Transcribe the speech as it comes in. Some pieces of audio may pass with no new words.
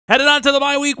Headed on to the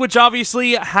bye week, which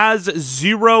obviously has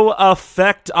zero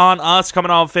effect on us, coming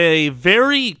off a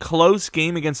very close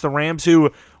game against the Rams,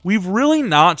 who we've really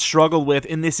not struggled with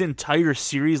in this entire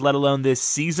series, let alone this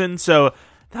season. So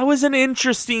that was an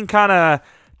interesting kind of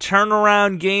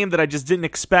turnaround game that I just didn't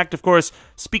expect. Of course,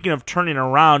 speaking of turning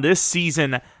around, this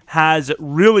season has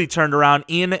really turned around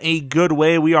in a good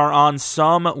way. We are on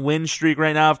some win streak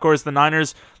right now. Of course, the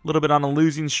Niners a little bit on a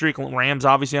losing streak. Rams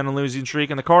obviously on a losing streak.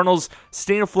 And the Cardinals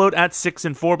staying afloat at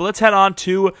 6-4. But let's head on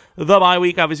to the bye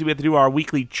week. Obviously, we have to do our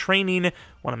weekly training.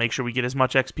 Want to make sure we get as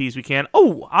much XP as we can.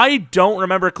 Oh, I don't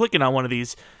remember clicking on one of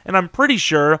these. And I'm pretty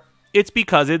sure it's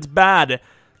because it's bad.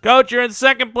 Coach, you're in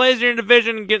second place in your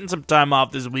division. Getting some time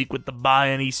off this week with the bye.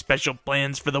 Any special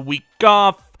plans for the week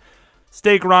off?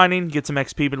 Stay grinding, get some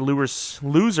XP, but lose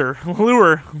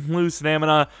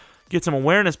stamina. Get some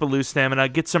awareness, but lose stamina.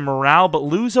 Get some morale, but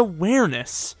lose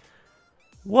awareness.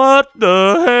 What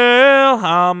the hell?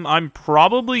 I'm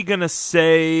probably gonna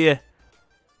say,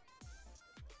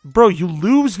 bro, you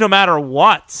lose no matter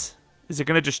what. Is it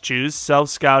gonna just choose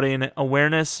self-scouting,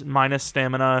 awareness minus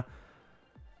stamina?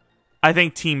 I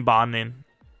think team bonding.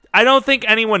 I don't think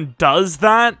anyone does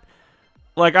that.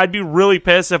 Like, I'd be really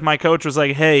pissed if my coach was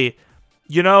like, hey,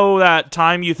 you know that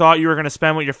time you thought you were going to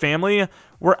spend with your family?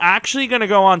 We're actually going to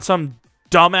go on some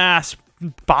dumbass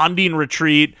bonding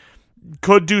retreat.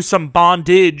 Could do some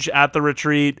bondage at the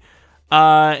retreat.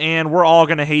 And we're all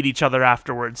going to hate each other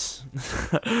afterwards.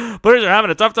 Players are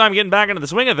having a tough time getting back into the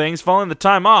swing of things, following the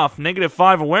time off.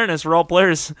 -5 awareness for all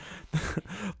players.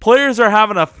 Players are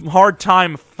having a hard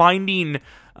time finding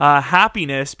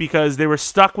happiness because they were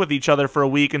stuck with each other for a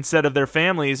week instead of their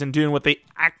families and doing what they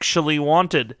actually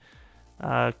wanted.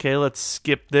 Okay, let's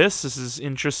skip this. This is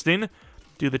interesting.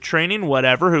 Do the training,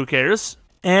 whatever, who cares?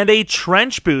 And a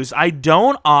trench boost. I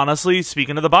don't honestly,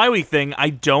 speaking of the bye week thing,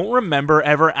 I don't remember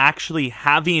ever actually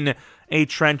having a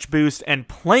trench boost and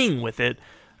playing with it.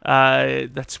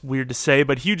 That's weird to say,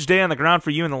 but huge day on the ground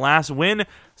for you in the last win.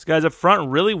 These guys up front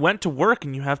really went to work,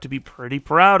 and you have to be pretty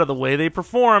proud of the way they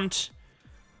performed.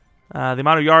 The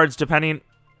amount of yards, depending...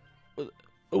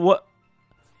 What...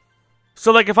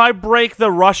 So, like, if I break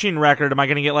the rushing record, am I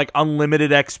going to get, like,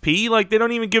 unlimited XP? Like, they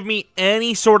don't even give me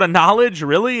any sort of knowledge,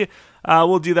 really?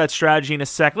 We'll do that strategy in a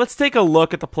sec. Let's take a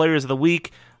look at the players of the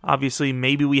week. Obviously,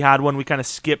 maybe we had one we kind of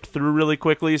skipped through really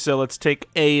quickly, so let's take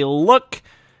a look.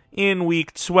 In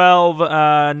week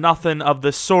 12, nothing of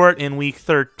the sort. In week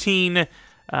 13,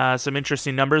 some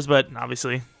interesting numbers, but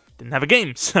obviously didn't have a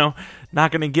game, so not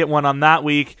going to get one on that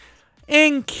week.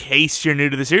 In case you're new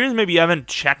to the series, maybe you haven't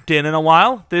checked in a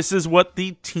while, this is what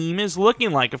the team is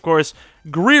looking like. Of course,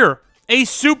 Greer, a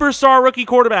superstar rookie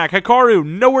quarterback. Hikaru,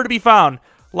 nowhere to be found.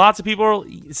 Lots of people are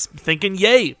thinking,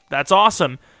 yay, that's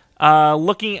awesome.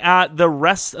 Looking at the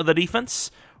rest of the defense,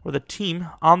 or the team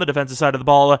on the defensive side of the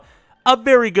ball, a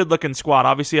very good-looking squad.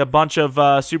 Obviously, a bunch of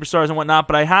superstars and whatnot,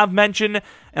 but I have mentioned,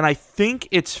 and I think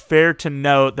it's fair to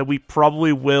note that we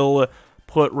probably will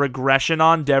put regression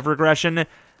on, dev regression,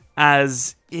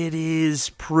 as it is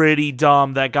pretty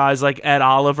dumb that guys like Ed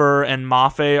Oliver and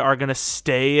Mafe are going to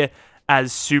stay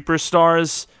as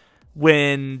superstars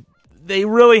when they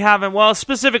really haven't. Well,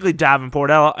 specifically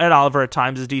Davenport. Ed Oliver at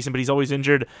times is decent, but he's always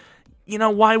injured. You know,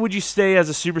 why would you stay as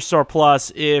a superstar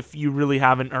plus if you really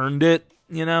haven't earned it?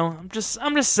 You know, I'm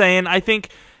just saying, I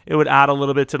think it would add a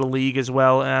little bit to the league as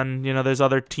well. And, you know, there's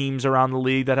other teams around the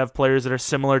league that have players that are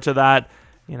similar to that.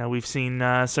 You know, we've seen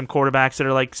some quarterbacks that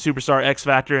are like superstar X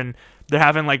Factor, and they're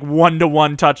having like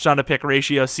 1-to-1 touchdown to pick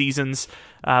ratio seasons.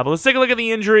 But let's take a look at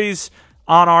the injuries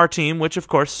on our team, which of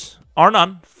course are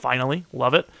none. Finally,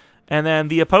 love it. And then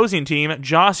the opposing team,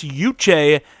 Josh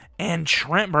Uche and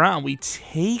Trent Brown. We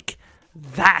take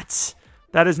that.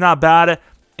 That is not bad.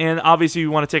 And obviously, we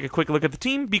want to take a quick look at the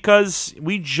team because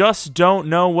we just don't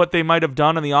know what they might have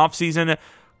done in the offseason.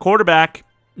 Quarterback,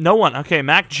 no one. Okay,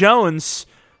 Mac Jones,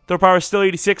 throw power is still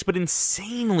 86, but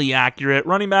insanely accurate.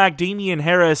 Running back, Damian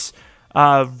Harris,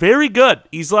 very good.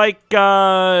 He's like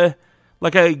a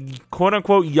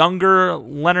quote-unquote younger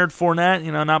Leonard Fournette.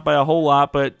 You know, not by a whole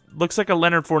lot, but looks like a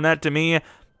Leonard Fournette to me.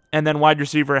 And then wide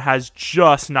receiver has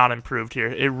just not improved here.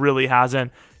 It really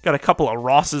hasn't. Got a couple of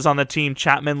Rosses on the team.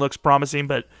 Chapman looks promising,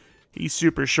 but he's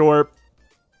super short.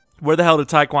 Where the hell did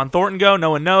Tyquan Thornton go?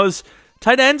 No one knows.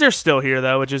 Tight ends are still here,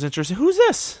 though, which is interesting. Who's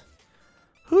this?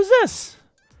 Who's this?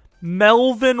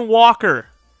 Melvin Walker.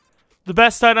 The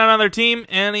best tight end on their team,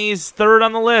 and he's third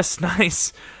on the list.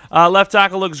 Nice. Left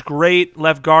tackle looks great.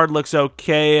 Left guard looks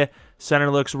okay. Center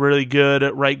looks really good.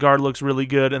 Right guard looks really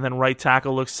good. And then right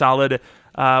tackle looks solid.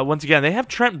 Once again, they have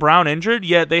Trent Brown injured,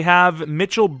 yet they have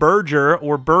Mitchell Berger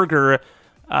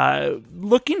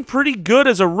looking pretty good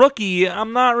as a rookie.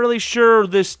 I'm not really sure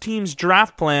this team's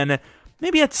draft plan.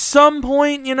 Maybe at some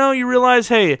point, you know, you realize,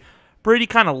 hey, Brady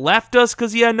kind of left us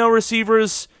because he had no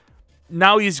receivers.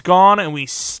 Now he's gone, and we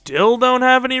still don't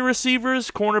have any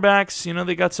receivers. Cornerbacks, you know,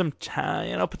 they got some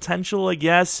potential, I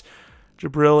guess.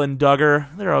 Jabril and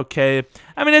Duggar, they're okay.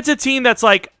 I mean, it's a team that's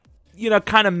like, you know,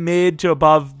 kind of mid to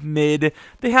above mid.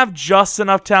 They have just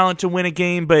enough talent to win a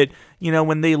game, but, you know,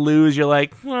 when they lose, you're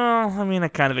like, well, I mean, I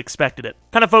kind of expected it.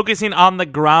 Kind of focusing on the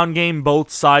ground game, both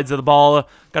sides of the ball.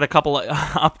 Got a couple of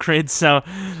upgrades, so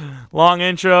long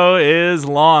intro is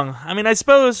long. I mean, I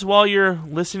suppose while you're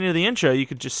listening to the intro, you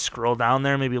could just scroll down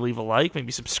there, maybe leave a like,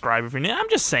 maybe subscribe if you're new. I'm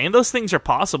just saying, those things are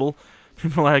possible.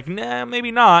 People are like, nah,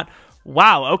 maybe not.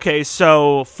 Wow, okay,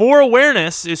 so 4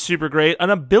 awareness is super great. An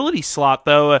ability slot,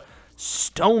 though,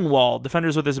 Stonewall.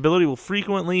 Defenders with this ability will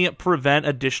frequently prevent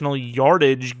additional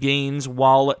yardage gains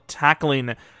while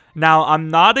tackling. Now, I'm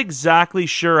not exactly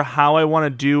sure how I want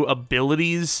to do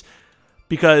abilities,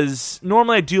 because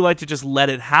normally I do like to just let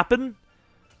it happen,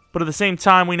 but at the same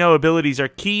time, we know abilities are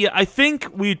key. I think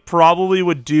we probably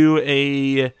would do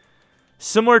a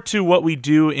similar to what we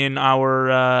do in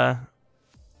our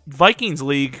Vikings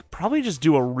League, probably just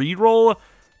do a reroll.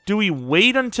 Do we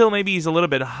wait until maybe he's a little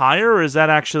bit higher, or is that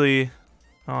actually...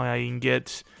 Oh, yeah, you can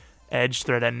get Edge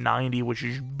Threat at 90, which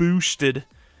is boosted.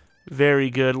 Very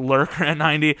good. Lurker at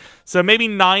 90. So maybe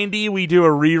 90, we do a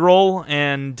reroll,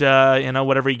 and, you know,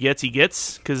 whatever he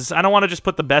gets, because I don't want to just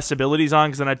put the best abilities on,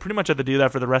 because then I'd pretty much have to do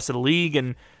that for the rest of the league,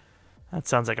 and that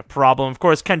sounds like a problem. Of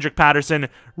course, Kendrick Patterson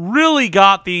really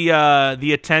got the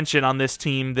attention on this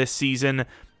team this season,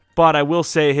 but I will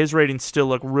say his ratings still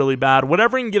look really bad.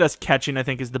 Whatever he can get us catching, I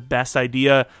think, is the best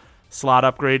idea. Slot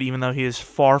upgrade, even though he is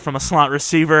far from a slot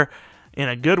receiver, in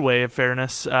a good way, of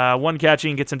fairness. 1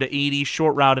 catching gets him to 80,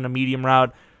 short route and a medium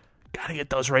route. Gotta get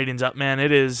those ratings up, man.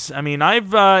 It is, I mean,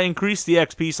 I've increased the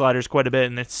XP sliders quite a bit,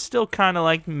 and it's still kind of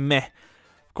like meh.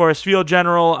 Of course, field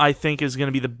general, I think, is going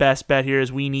to be the best bet here,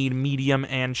 as we need medium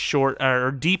and short,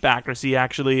 or deep accuracy,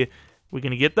 actually. We're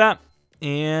going to get that?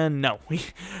 And no,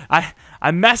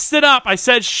 I messed it up. I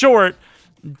said short.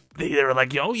 They were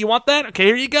like, yo, you want that? Okay,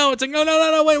 here you go. It's like,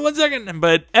 no, wait 1 second.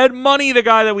 But Ed Money, the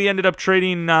guy that we ended up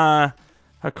trading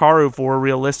Hikaru for,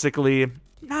 realistically,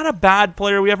 not a bad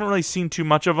player. We haven't really seen too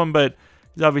much of him, but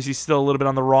he's obviously still a little bit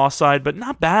on the raw side, but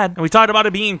not bad. And we talked about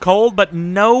it being cold, but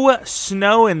no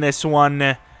snow in this one.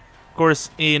 Of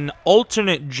course, in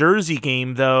alternate jersey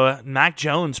game, though, Mac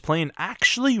Jones playing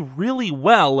actually really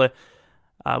well,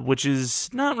 which is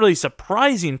not really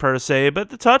surprising per se, but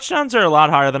the touchdowns are a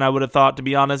lot higher than I would have thought, to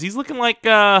be honest. He's looking like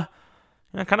kind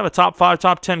of a top 5,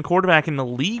 top 10 quarterback in the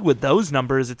league with those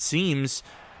numbers, it seems.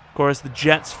 Of course, the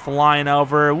Jets flying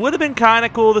over. It would have been kind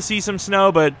of cool to see some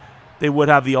snow, but they would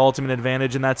have the ultimate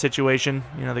advantage in that situation.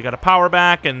 You know, they got a power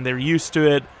back, and they're used to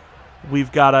it.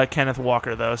 We've got a Kenneth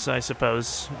Walker, though, so I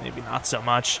suppose maybe not so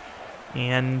much.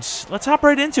 And let's hop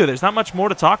right into it. There's not much more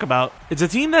to talk about. It's a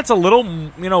team that's a little,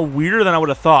 you know, weirder than I would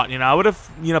have thought. You know, I would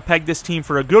have, you know, pegged this team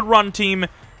for a good run team,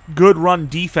 good run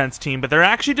defense team, but they're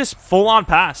actually just full-on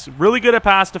pass. Really good at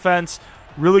pass defense,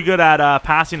 really good at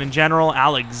passing in general.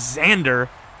 Alexander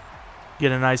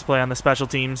get a nice play on the special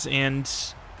teams, and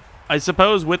I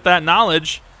suppose with that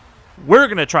knowledge, we're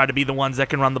going to try to be the ones that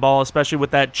can run the ball, especially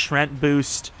with that Trent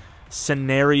boost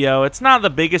scenario. It's not the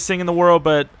biggest thing in the world,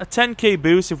 but a 10K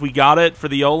boost, if we got it for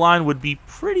the O-line, would be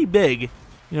pretty big.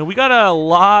 You know, we got a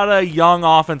lot of young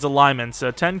offensive linemen,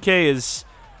 so 10K is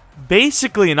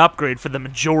basically an upgrade for the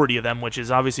majority of them, which is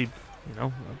obviously, you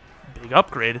know, a big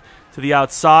upgrade to the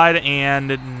outside,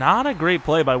 and not a great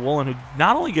play by Woolen, who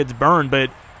not only gets burned,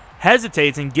 but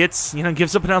hesitates and gets, you know,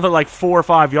 gives up another like 4 or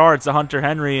 5 yards to Hunter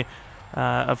Henry.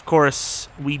 Of course,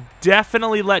 we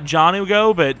definitely let Jonnu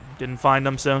go, but didn't find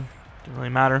him, so didn't really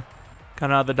matter.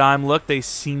 Kind of out of the dime look, they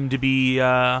seem to be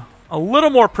a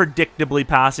little more predictably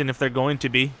passing if they're going to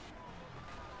be.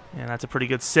 And that's a pretty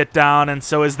good sit down, and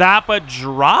so is that, but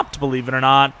dropped, believe it or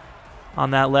not,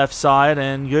 on that left side.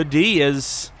 And good D,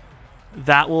 as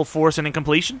that will force an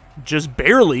incompletion. Just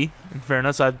barely, in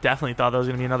fairness. I definitely thought that was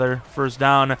going to be another first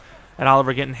down. And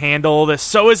Oliver getting handled.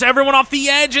 So is everyone off the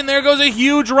edge, and there goes a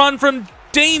huge run from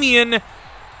Damian.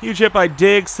 Huge hit by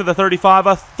Diggs to the 35.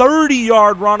 A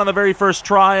 30-yard run on the very first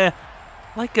try.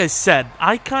 Like I said,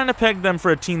 I kind of pegged them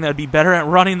for a team that would be better at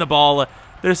running the ball.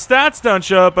 Their stats don't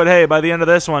show up, but hey, by the end of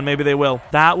this one, maybe they will.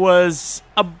 That was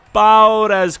about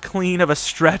as clean of a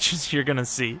stretch as you're going to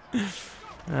see.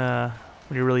 When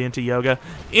you're really into yoga.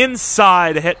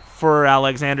 Inside hit for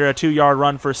Alexander. A 2-yard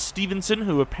run for Stevenson,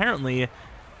 who apparently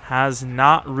has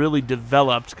not really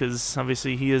developed, because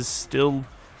obviously he is still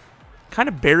kind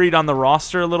of buried on the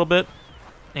roster a little bit.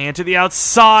 And to the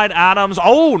outside, Adams.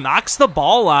 Oh, knocks the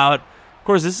ball out. Of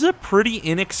course, this is a pretty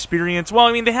inexperienced... Well,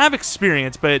 I mean, they have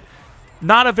experience, but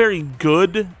not a very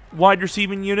good wide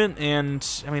receiving unit. And,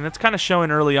 I mean, that's kind of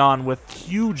showing early on with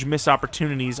huge missed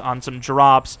opportunities on some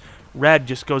drops. Red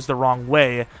just goes the wrong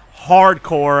way.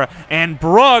 Hardcore. And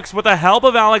Brooks, with the help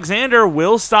of Alexander,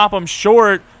 will stop him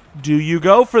short. Do you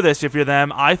go for this if you're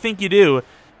them? I think you do.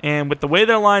 And with the way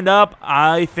they're lined up,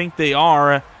 I think they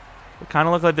are. They kind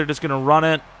of look like they're just going to run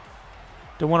it.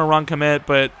 Don't want to run commit,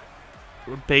 but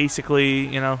we're basically,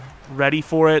 you know, ready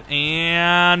for it.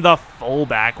 And the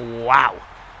fullback. Wow.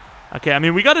 Okay, I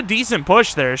mean, we got a decent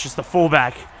push there. It's just the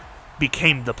fullback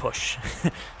became the push.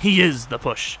 He is the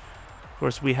push. Of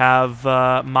course, we have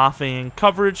Mafe in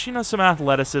coverage. You know, some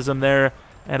athleticism there.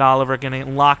 And Oliver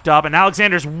getting locked up. And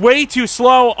Alexander's way too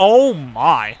slow. Oh,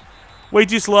 my. Way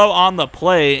too slow on the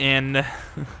play. And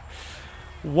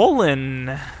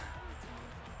Woolen...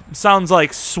 Sounds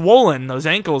like swollen, those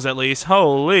ankles at least.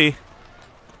 Holy.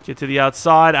 Get to the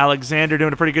outside. Alexander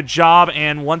doing a pretty good job.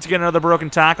 And once again, another broken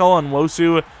tackle. And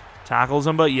Wosu tackles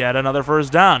him, but yet another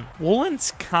first down.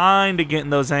 Woolen's kind of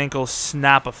getting those ankles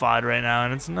snapified right now.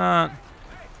 And it's not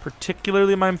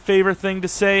particularly my favorite thing to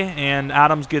say. And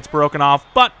Adams gets broken off.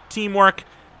 But teamwork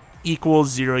equals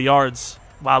 0 yards.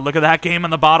 Wow, look at that game on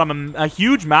the bottom. And a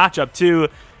huge matchup, too.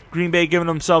 Green Bay giving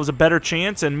themselves a better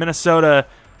chance. And Minnesota...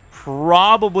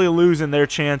 probably losing their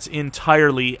chance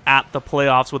entirely at the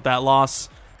playoffs with that loss.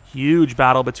 Huge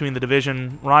battle between the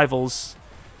division rivals.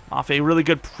 Off a really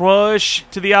good push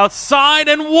to the outside,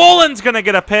 and Woolen's going to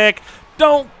get a pick.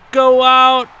 Don't go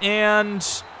out, and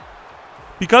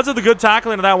because of the good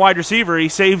tackling of that wide receiver, he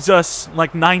saves us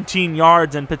like 19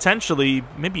 yards and potentially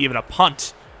maybe even a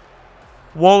punt.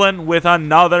 Woolen with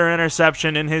another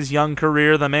interception in his young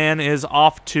career. The man is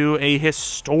off to a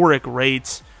historic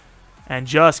rate. And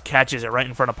just catches it right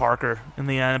in front of Parker in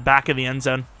the back of the end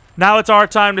zone. Now it's our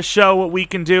time to show what we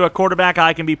can do. A quarterback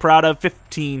I can be proud of.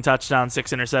 15 touchdowns,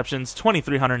 6 interceptions,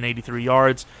 2,383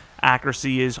 yards.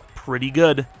 Accuracy is pretty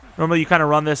good. Normally you kind of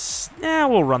run this. Yeah,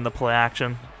 we'll run the play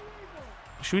action.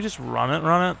 Should we just run it?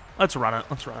 Let's run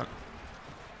it.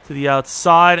 To the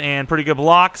outside, and pretty good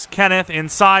blocks. Kenneth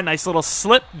inside. Nice little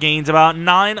slip. Gains about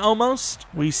 9 almost.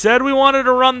 We said we wanted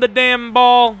to run the damn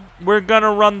ball. We're going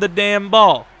to run the damn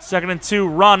ball. 2nd and 2,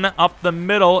 run up the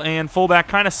middle, and fullback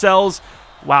kind of sells.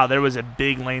 Wow, there was a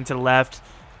big lane to the left.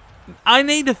 I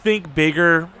need to think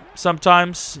bigger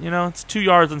sometimes. You know, it's 2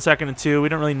 yards on 2nd and 2. We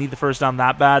don't really need the first down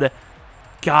that bad.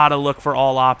 Gotta look for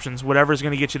all options. Whatever's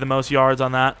going to get you the most yards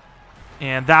on that.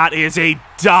 And that is a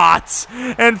dot.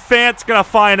 And Fant's going to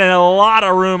find a lot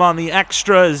of room on the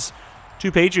extras.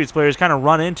 2 Patriots players kind of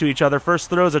run into each other. First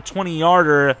throw is a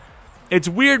 20-yarder. It's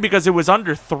weird because it was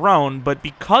underthrown, but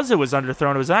because it was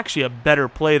underthrown, it was actually a better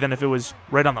play than if it was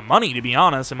right on the money, to be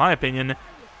honest, in my opinion.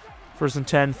 1st and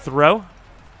 10 throw.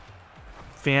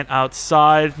 Fant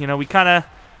outside. You know, we kind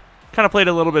of played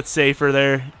a little bit safer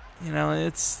there. You know,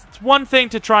 it's one thing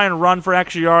to try and run for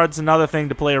extra yards, another thing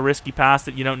to play a risky pass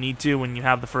that you don't need to when you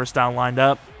have the first down lined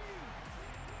up.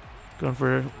 Going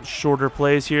for shorter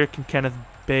plays here. Can Kenneth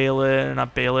bail it?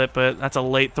 Not bail it, but that's a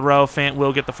late throw. Fant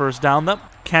will get the first down, though.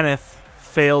 Kenneth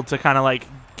failed to kind of like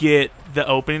get the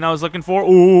opening I was looking for.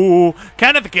 Ooh,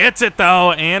 Kenneth gets it,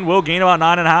 though, and will gain about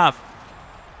 9.5.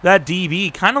 That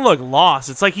DB kind of looked lost.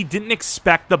 It's like he didn't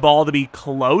expect the ball to be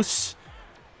close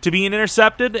to being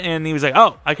intercepted, and he was like,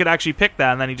 oh, I could actually pick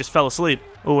that, and then he just fell asleep.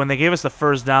 Oh, when they gave us the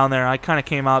first down there, I kind of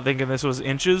came out thinking this was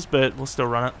inches, but we'll still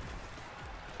run it.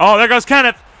 Oh, there goes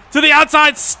Kenneth to the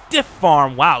outside, stiff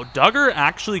arm. Wow, Duggar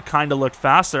actually kind of looked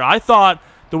faster. I thought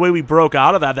the way we broke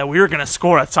out of that we were going to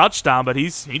score a touchdown, but he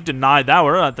denied that.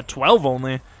 We're at the 12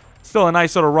 only. Still a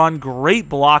nice little run, great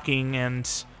blocking, and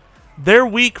their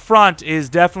weak front is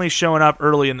definitely showing up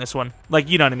early in this one. Like,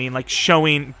 you know what I mean? Like,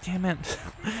 showing... Damn it.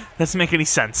 Doesn't make any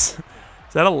sense.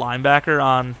 Is that a linebacker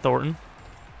on Thornton?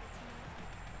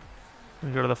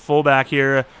 We go to the fullback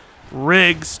here.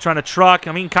 Riggs trying to truck.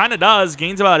 I mean, kind of does.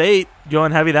 Gains about 8.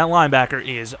 Going heavy. That linebacker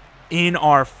is in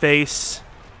our face.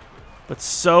 But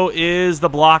so is the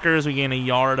blockers. We gain a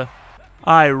yard.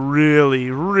 I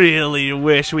really, really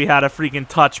wish we had a freaking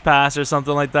touch pass or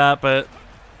something like that, but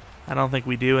I don't think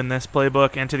we do in this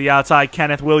playbook. And to the outside,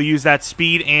 Kenneth will use that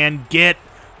speed and get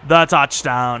the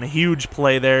touchdown. Huge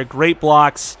play there. Great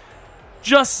blocks.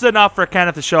 Just enough for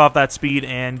Kenneth to show off that speed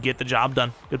and get the job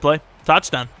done. Good play.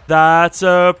 Touchdown. That's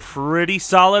a pretty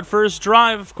solid first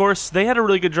drive. Of course, they had a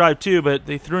really good drive too, but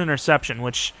they threw an interception,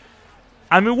 which,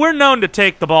 I mean, we're known to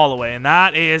take the ball away, and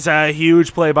that is a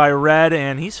huge play by Red,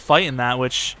 and he's fighting that,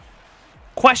 which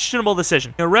questionable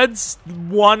decision. You know, Red's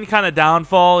one kind of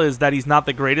downfall is that he's not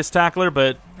the greatest tackler,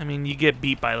 but, I mean, you get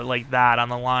beat by like that on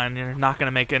the line. You're not going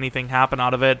to make anything happen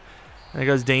out of it. There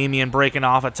goes Damian breaking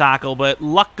off a tackle, but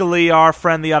luckily our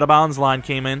friend the out-of-bounds line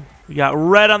came in. We got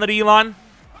Red on the D-line.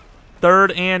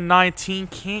 3rd and 19.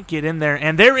 Can't get in there,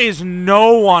 and there is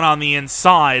no one on the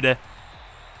inside.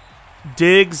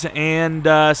 Diggs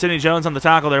and Sidney Jones on the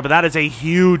tackle there, but that is a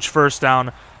huge first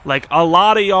down. Like, a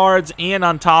lot of yards, and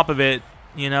on top of it,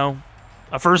 you know,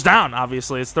 a first down,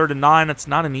 obviously. It's 3rd and 9. It's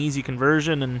not an easy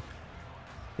conversion, and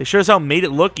they sure as hell made it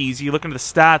look easy. Looking at the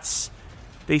stats,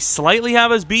 they slightly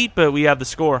have us beat, but we have the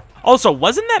score. Also,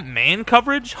 wasn't that man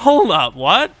coverage? Hold up,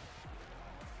 what?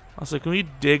 Also, can we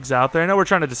Diggs out there? I know we're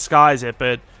trying to disguise it,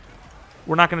 but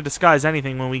we're not going to disguise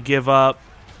anything when we give up.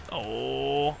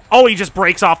 Oh, he just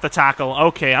breaks off the tackle.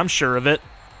 Okay, I'm sure of it.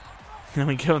 And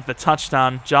we go with the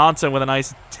touchdown. Johnson with a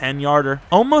nice 10-yarder.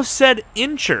 Almost said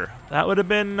incher. That would have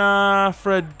been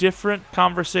for a different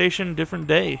conversation, different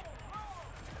day.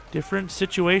 Different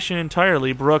situation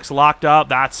entirely. Brooks locked up.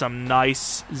 That's some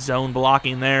nice zone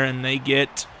blocking there, and they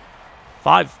get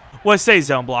 5. Well, I say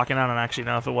zone blocking. I don't actually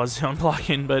know if it was zone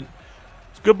blocking, but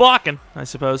it's good blocking, I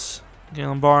suppose.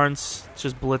 Galen Barnes, let's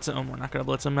just blitz him. We're not going to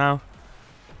blitz him now.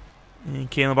 And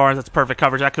Galen Barnes, that's perfect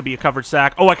coverage. That could be a coverage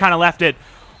sack. Oh, I kind of left it.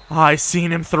 Oh, I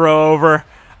seen him throw over.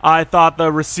 I thought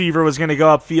the receiver was going to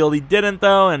go upfield. He didn't,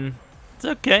 though, and it's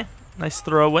okay. Nice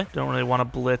throwaway. Don't really want to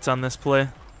blitz on this play.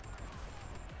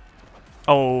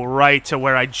 Oh, right to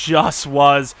where I just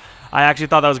was. I actually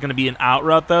thought that was going to be an out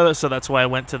route, though, so that's why I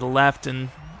went to the left, and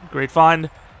great find.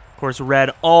 Of course,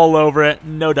 Red all over it.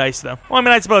 No dice, though. Well, I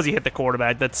mean, I suppose he hit the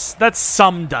quarterback. That's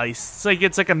some dice.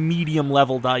 It's like a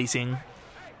medium-level dicing.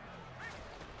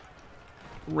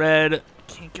 Red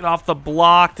can't get off the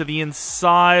block to the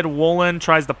inside. Woolen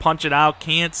tries to punch it out.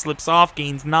 Can't. Slips off.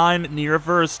 Gains 9. Near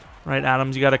first. Right,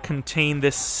 Adams, you got to contain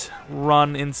this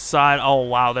run inside. Oh,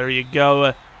 wow. There you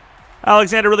go.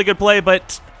 Alexander, really good play,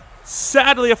 but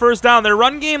sadly a first down. Their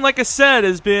run game, like I said,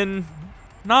 has been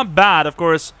not bad. Of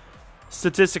course,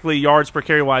 statistically, yards per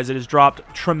carry-wise, it has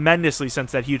dropped tremendously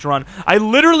since that huge run. I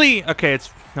literally... Okay,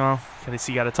 it's... No, I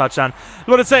see, got a touchdown. I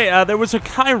want to say, there was a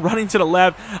guy running to the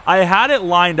left. I had it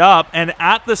lined up, and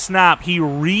at the snap, he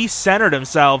re-centered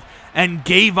himself and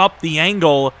gave up the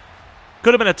angle.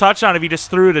 Could have been a touchdown if he just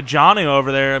threw it to Johnny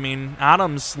over there. I mean,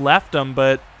 Adams left him,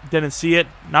 but didn't see it.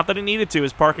 Not that he needed to,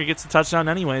 as Parker gets the touchdown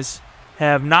anyways.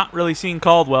 Have not really seen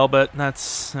Caldwell, but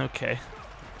that's okay.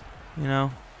 You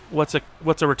know, what's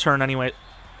a return anyway?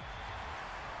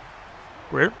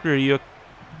 Where are you,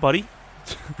 buddy?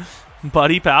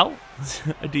 Buddy, pal?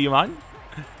 Do you mind?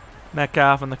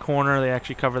 Metcalf in the corner. They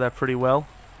actually cover that pretty well.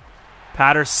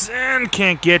 Patterson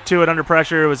can't get to it under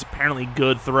pressure. It was apparently a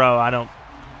good throw. I don't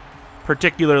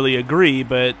particularly agree,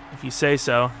 but if you say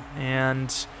so.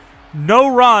 And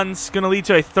no runs. Going to lead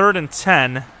to a 3rd and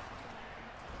 10.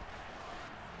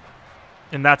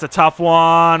 And that's a tough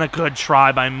one. A good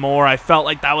try by Moore. I felt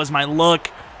like that was my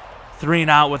look. 3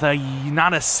 and out with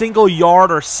not a single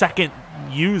yard or second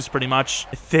used, pretty much.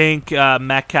 I think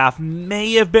Metcalf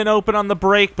may have been open on the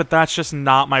break, but that's just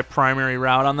not my primary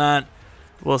route on that.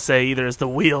 We'll say either is the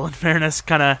wheel, in fairness.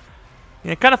 Kind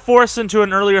of forced into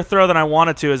an earlier throw than I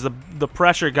wanted to as the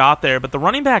pressure got there. But the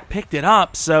running back picked it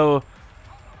up, so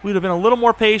we'd have been a little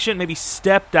more patient, maybe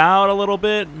stepped out a little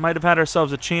bit. Might have had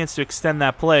ourselves a chance to extend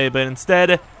that play, but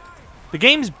instead... The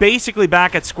game's basically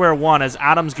back at square one as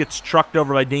Adams gets trucked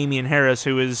over by Damian Harris,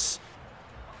 who is,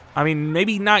 I mean,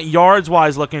 maybe not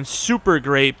yards-wise looking super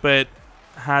great, but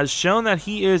has shown that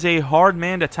he is a hard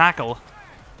man to tackle.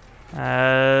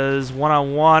 As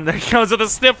one-on-one, there he goes with a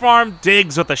stiff arm,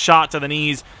 Diggs with a shot to the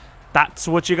knees. That's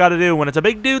what you got to do. When it's a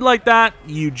big dude like that,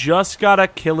 you just got to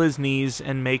kill his knees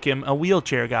and make him a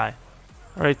wheelchair guy.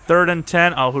 All right, 3rd and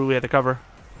 10. Oh, who do we have to cover?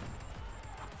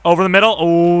 Over the middle.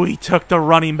 Oh, he took the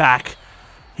running back.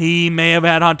 He may have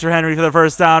had Hunter Henry for the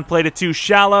first down, played it too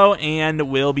shallow, and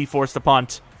will be forced to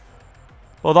punt.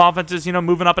 Both offenses, you know,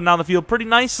 moving up and down the field pretty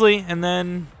nicely, and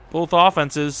then both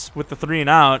offenses with the 3 and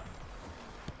out.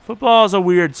 Football is a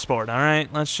weird sport, all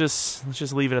right? Let's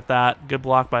just leave it at that. Good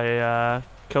block by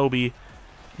Kobe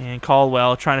and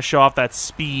Caldwell, trying to show off that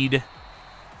speed.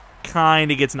 Kind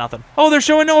of gets nothing. Oh, they're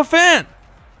showing Noah Fant.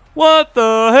 What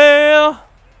the hell?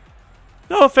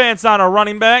 Noah Fant's not a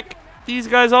running back. These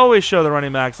guys always show the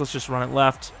running backs. Let's just run it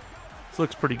left. This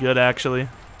looks pretty good, actually.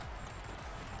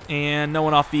 And no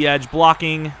one off the edge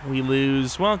blocking. We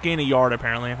lose. Well, gain a yard,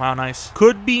 apparently. Wow, nice.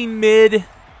 Could be mid,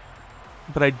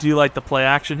 but I do like the play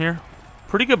action here.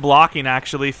 Pretty good blocking,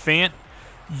 actually. Fant,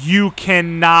 you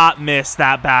cannot miss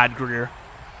that bad, Greer.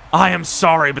 I am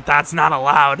sorry, but that's not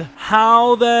allowed.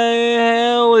 How the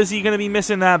hell is he going to be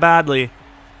missing that badly?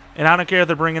 And I don't care if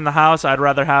they're bringing the house. I'd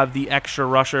rather have the extra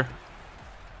rusher.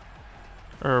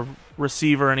 Or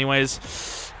receiver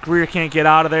anyways. Greer can't get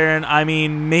out of there. And I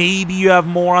mean, maybe you have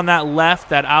more on that left,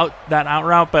 that out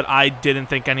route, but I didn't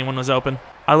think anyone was open.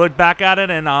 I looked back at it,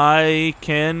 and I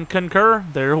can concur.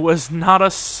 There was not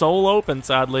a soul open,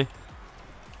 sadly.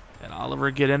 And Oliver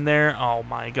get in there. Oh,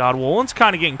 my God. Woolen's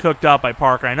kind of getting cooked up by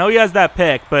Parker. I know he has that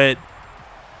pick, but,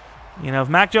 you know, if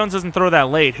Mac Jones doesn't throw that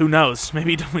late, who knows?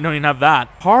 Maybe we don't even have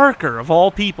that. Parker, of all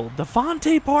people.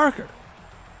 Devontae Parker.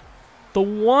 The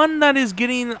one that is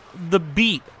getting the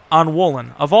beat on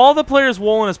Woolen. Of all the players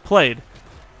Woolen has played,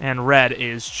 and Red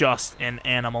is just an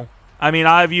animal. I mean,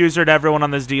 I've usered everyone on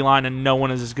this D-line, and no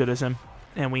one is as good as him.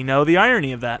 And we know the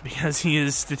irony of that, because he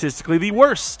is statistically the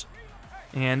worst.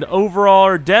 And overall,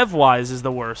 or dev-wise, is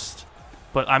the worst.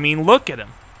 But, I mean, look at him.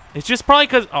 It's just probably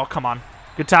because... Oh, come on.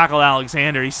 Good tackle,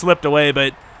 Alexander. He slipped away,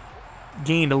 but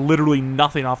gained literally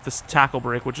nothing off this tackle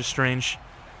break, which is strange.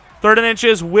 3rd and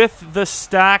inches with the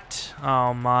stacked...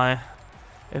 Oh, my.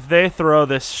 If they throw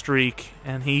this streak,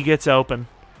 and he gets open...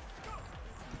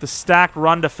 The stacked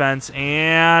run defense,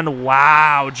 and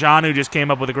wow, Jonnu just came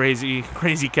up with a crazy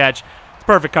catch. It's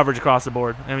perfect coverage across the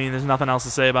board. I mean, there's nothing else to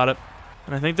say about it.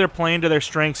 And I think they're playing to their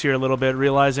strengths here a little bit,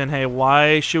 realizing, hey,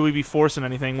 why should we be forcing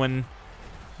anything when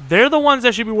they're the ones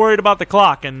that should be worried about the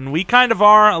clock? And we kind of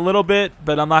are a little bit,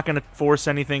 but I'm not going to force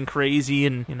anything crazy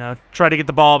and, you know, try to get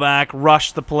the ball back,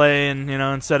 rush the play, and, you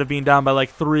know, instead of being down by like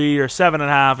 3 or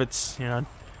 7.5, it's, you know,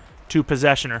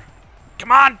 2-possessioner.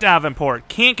 Come on, Davenport.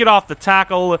 Can't get off the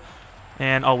tackle.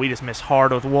 And, oh, we just missed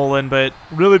hard with Woolen, but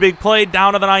really big play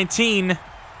down to the 19.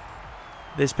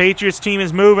 This Patriots team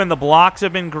is moving. The blocks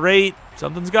have been great.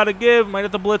 Something's got to give. Might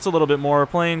have to blitz a little bit more. We're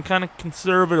playing kind of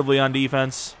conservatively on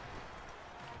defense.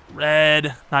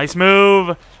 Red. Nice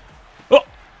move. Oh.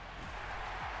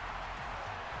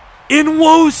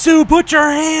 Nwosu, put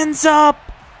your hands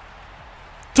up.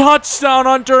 Touchdown,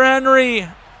 Hunter Henry.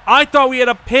 I thought we had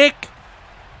a pick.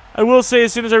 I will say,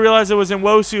 as soon as I realized it was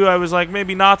Nwosu, I was like,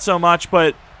 maybe not so much,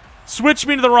 but switched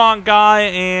me to the wrong guy,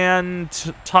 and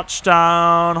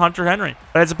touchdown, Hunter Henry.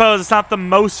 But I suppose it's not the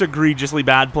most egregiously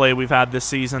bad play we've had this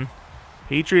season.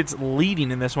 Patriots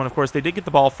leading in this one. Of course, they did get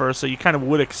the ball first, so you kind of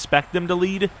would expect them to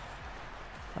lead,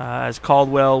 as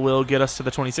Caldwell will get us to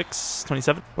the 26,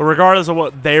 27. But regardless of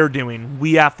what they're doing,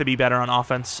 we have to be better on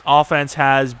offense. Offense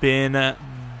has been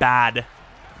bad.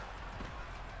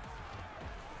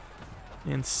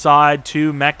 Inside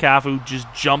to Metcalf, who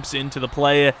just jumps into the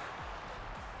play.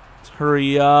 Let's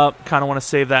hurry up. Kind of want to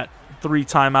save that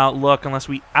 3-timeout look unless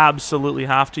we absolutely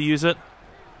have to use it.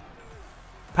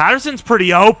 Patterson's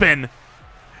pretty open.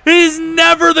 He's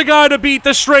never the guy to beat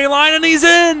the straight line, and he's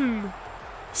in.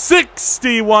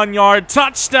 61-yard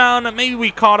touchdown. Maybe we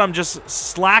caught him just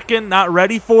slacking, not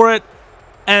ready for it.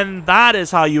 And that is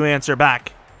how you answer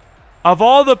back. Of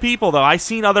all the people, though, I've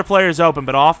seen other players open,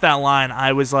 but off that line,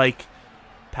 I was like,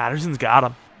 Patterson's got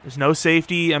him. There's no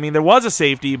safety. I mean, there was a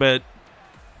safety, but,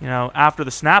 you know, after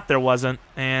the snap, there wasn't.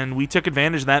 And we took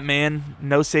advantage of that man.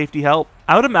 No safety help.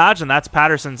 I would imagine that's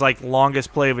Patterson's, like,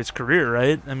 longest play of his career,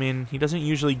 right? I mean, he doesn't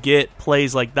usually get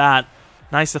plays like that.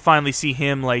 Nice to finally see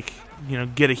him, like, you know,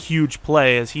 get a huge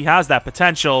play, as he has that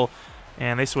potential.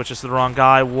 And they switch us to the wrong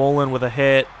guy. Woolen with a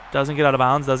hit. Doesn't get out of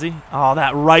bounds, does he? Oh,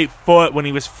 that right foot when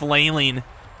he was flailing.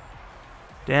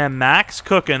 Damn, Mac's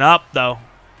cooking up, though.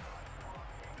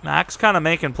 Mac's kind of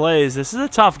making plays. This is a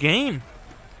tough game.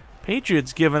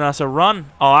 Patriots giving us a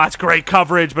run. Oh, that's great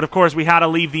coverage, but of course we had to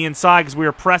leave the inside because we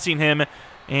were pressing him,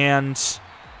 and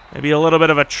maybe a little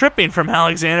bit of a tripping from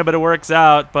Alexander, but it works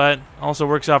out. But also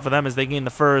works out for them as they gain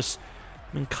the first.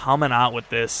 I've been coming out with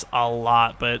this a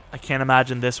lot, but I can't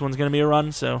imagine this one's going to be a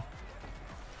run, so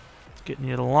let's get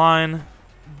near the line.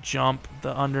 Jump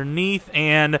the underneath,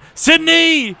 and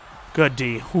Sydney! Good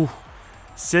D. Whew.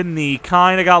 Sydney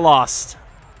kind of got lost.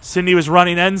 Sydney was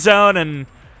running end zone, and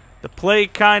the play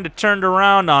kind of turned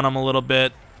around on him a little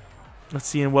bit. Let's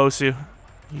see Nwosu.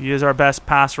 He is our best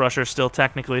pass rusher still,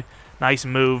 technically. Nice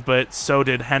move, but so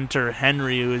did Hunter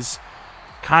Henry, who is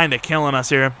kind of killing us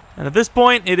here. And at this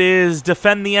point, it is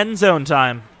defend the end zone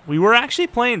time. We were actually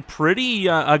playing pretty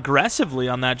aggressively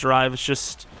on that drive. It's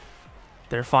just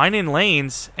they're finding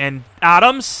lanes. And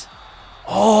Adams,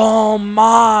 oh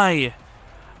my.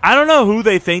 I don't know who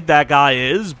they think that guy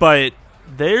is, but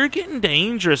they're getting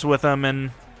dangerous with him,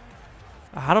 and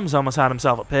Adams almost had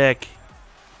himself a pick.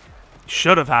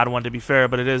 Should have had one, to be fair,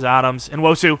 but it is Adams. And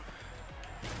Nwosu.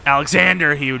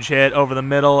 Alexander, huge hit over the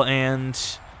middle, and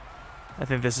I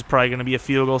think this is probably going to be a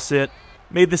field goal sit.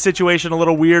 made the situation a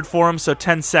little weird for him. So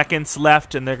 10 seconds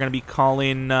left, and they're going to be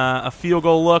calling a field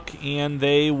goal look, and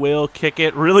they will kick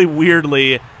it really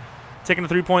weirdly. Taking a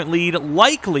 3-point lead,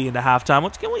 likely into halftime.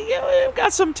 We've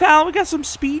got some talent, we got some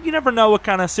speed. You never know what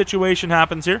kind of situation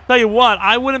happens here. Tell you what,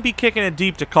 I wouldn't be kicking it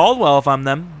deep to Caldwell if I'm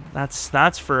them.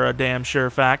 That's for a damn sure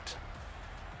fact.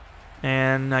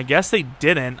 And I guess they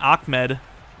didn't. Ahmed.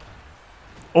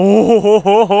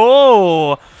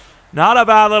 Oh, not a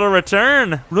bad little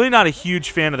return. Really not a huge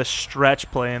fan of the stretch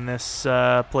play in this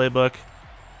playbook.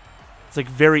 It's like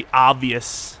very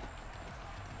obvious.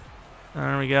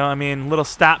 There we go. I mean, little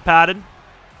stat padded.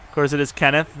 Of course, it is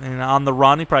Kenneth. And on the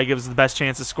run, he probably gives us the best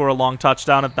chance to score a long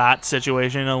touchdown at that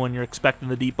situation, you know, when you're expecting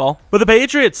the deep ball. But the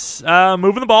Patriots,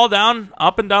 moving the ball down,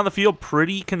 up and down the field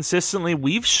pretty consistently.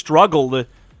 We've struggled,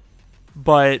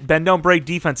 but bend don't break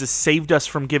defense has saved us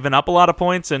from giving up a lot of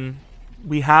points, and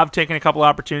we have taken a couple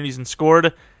opportunities and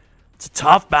scored. It's a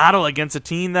tough battle against a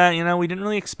team that, you know, we didn't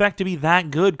really expect to be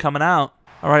that good coming out.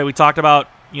 All right, we talked about,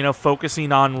 you know,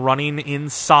 focusing on running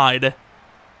inside.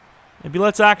 Maybe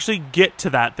let's actually get to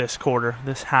that this quarter,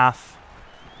 this half.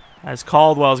 As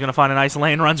Caldwell is going to find a nice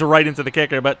lane, runs right into the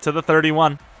kicker, but to the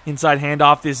 31. Inside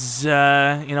handoff, this,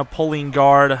 you know, pulling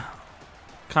guard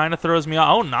kind of throws me off.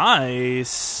 Oh,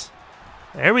 nice.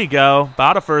 There we go.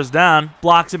 About a first down.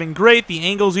 Blocks have been great. The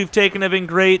angles we've taken have been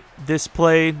great. This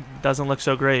play doesn't look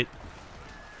so great.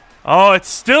 Oh, it's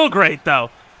still great, though.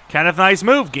 Kenneth, nice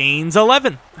move. Gains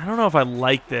 11. I don't know if I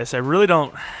like this. I really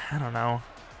don't. I don't know.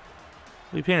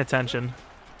 Be paying attention.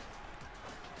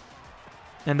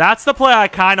 And that's the play I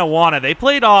kind of wanted. They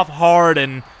played off hard,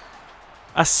 and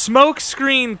a smoke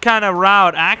screen kind of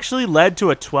route actually led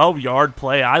to a 12-yard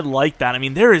play. I like that. I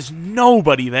mean, there is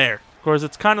nobody there. Of course,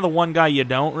 it's kind of the one guy you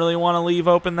don't really want to leave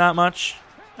open that much.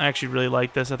 I actually really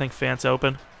like this. I think Fant's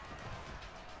open.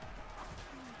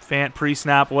 Fant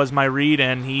pre-snap was my read,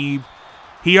 and he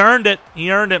earned it. He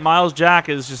earned it. Miles Jack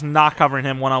is just not covering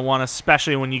him one-on-one,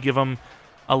 especially when you give him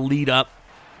a lead up.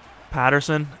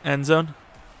 Patterson, end zone.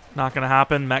 Not going to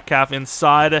happen. Metcalf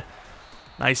inside.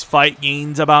 Nice fight.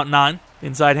 Gains about 9.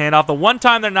 Inside handoff. The one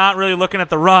time they're not really looking at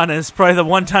the run is probably the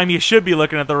one time you should be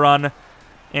looking at the run.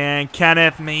 And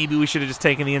Kenneth, maybe we should have just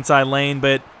taken the inside lane,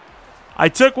 but I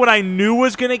took what I knew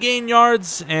was going to gain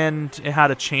yards, and it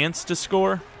had a chance to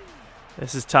score.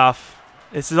 This is tough.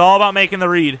 This is all about making the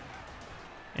read.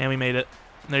 And we made it.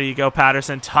 There you go,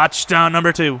 Patterson. Touchdown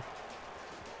number 2.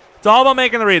 It's all about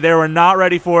making the read. They were not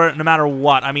ready for it no matter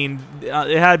what. I mean,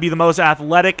 it had to be the most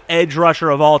athletic edge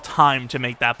rusher of all time to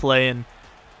make that play, and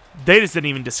they just didn't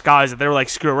even disguise it. They were like,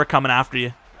 screw it, we're coming after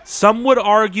you. Some would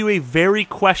argue a very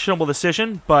questionable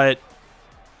decision, but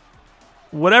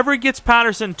whatever gets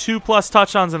Patterson 2+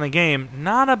 touchdowns in the game,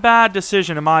 not a bad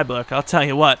decision in my book. I'll tell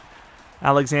you what.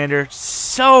 Alexander,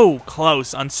 so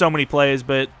close on so many plays,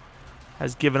 but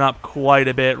has given up quite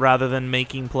a bit rather than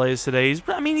making plays today. He's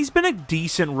been a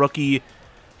decent rookie.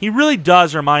 He really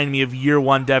does remind me of year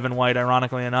 1 Devin White,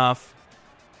 ironically enough.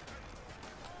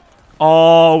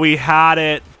 Oh, we had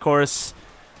it. Of course.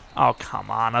 Oh, come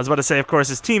on. I was about to say, of course,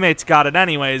 his teammates got it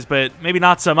anyways, but maybe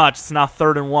not so much. It's now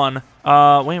 3rd and 1.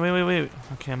 Wait.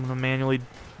 Okay, I'm going to manually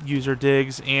user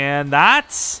digs, and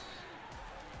that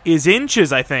is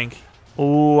inches, I think.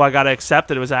 Oh, I got to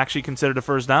accept it. It was actually considered a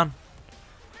first down.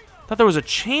 Thought there was a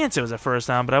chance it was a first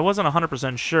down, but I wasn't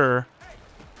 100% sure.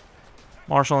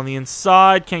 Marshall on the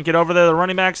inside. Can't get over there. The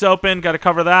running back's open. Got to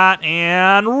cover that.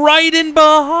 And right in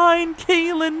behind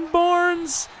Kalen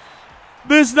Barnes.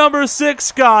 This number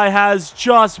 6 guy has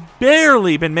just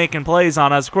barely been making plays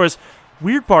on us. Of course,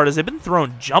 weird part is they've been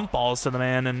throwing jump balls to the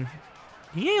man, and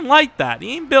he ain't like that.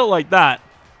 He ain't built like that.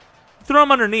 Throw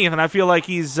him underneath, and I feel like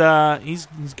he's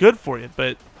good for you.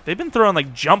 But they've been throwing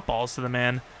like jump balls to the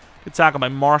man. Good tackle by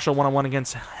Marshall, one-on-one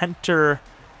against Hunter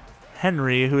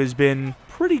Henry, who has been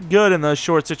pretty good in those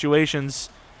short situations.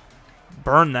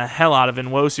 Burned the hell out of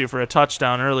Nwosu for a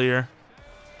touchdown earlier.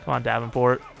 Come on,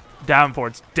 Davenport.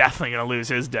 Davenport's definitely going to lose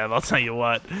his dev, I'll tell you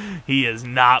what. He has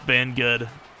not been good.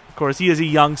 Of course, he is a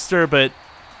youngster, but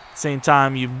at the same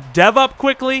time, you dev up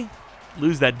quickly,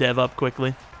 lose that dev up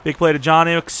quickly. Big play to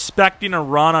Johnny, expecting a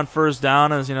run on first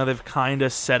down, as you know, they've kind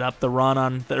of set up the run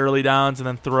on the early downs and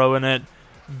then throwing it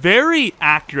very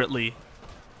accurately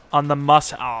on the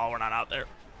must. Oh, we're not out there.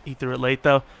 He threw it late,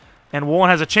 though. And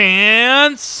Warren has a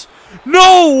chance.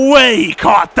 No way he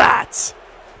caught that.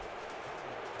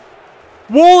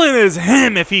 Woolen is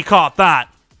him if he caught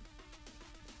that.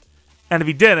 And if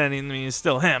he didn't, I mean, he's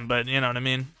still him, but you know what I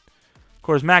mean. Of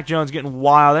course, Mac Jones getting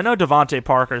wild. I know Devontae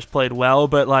Parker's played well,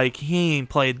 but like he ain't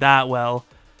played that well.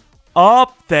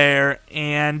 Up there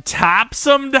and taps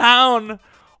him down.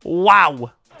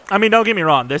 Wow. I mean, don't get me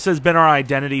wrong. This has been our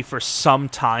identity for some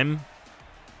time.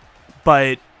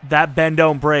 But that bend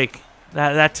don't break.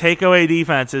 That takeaway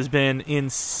defense has been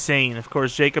insane. Of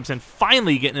course, Jacobson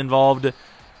finally getting involved.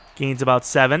 Gains about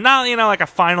 7. Not, you know, like a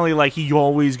finally like he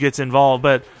always gets involved,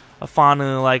 but a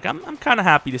finally like I'm kind of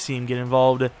happy to see him get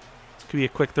involved. This could be a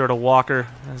quick throw to Walker,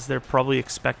 as they're probably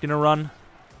expecting a run.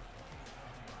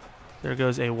 There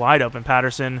goes a wide open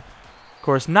Patterson. Of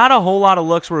course, not a whole lot of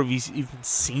looks where we've even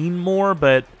seen more,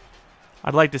 but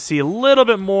I'd like to see a little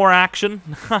bit more action.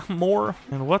 More.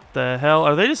 And what the hell?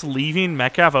 Are they just leaving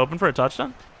Metcalf open for a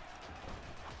touchdown?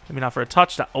 Maybe not for a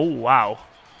touchdown. Oh, wow.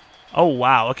 Oh,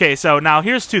 wow. Okay, so now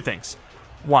here's two things.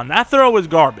 One, that throw was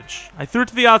garbage. I threw it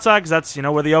to the outside because that's, you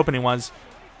know, where the opening was.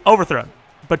 Overthrown.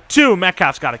 But two,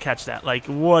 Metcalf's got to catch that. Like,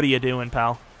 what are you doing,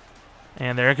 pal?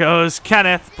 And there goes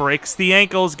Kenneth. Breaks the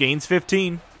ankles. Gains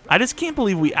 15. I just can't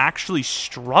believe we actually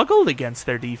struggled against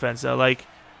their defense, though. Like,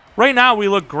 right now we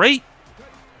look great.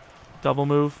 Double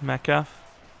move, Metcalf.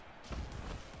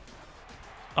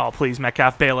 Oh, please,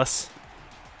 Metcalf, Bayless.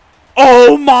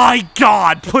 Oh, my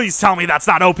God. Please tell me that's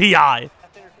not OPI.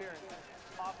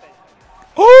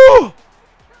 Oh!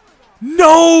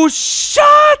 No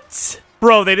shot!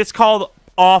 Bro, they just called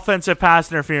offensive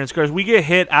pass interference because we get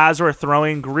hit as we're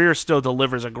throwing. Greer still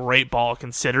delivers a great ball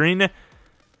considering.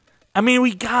 I mean,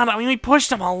 we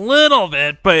pushed him a little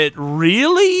bit, but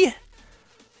really?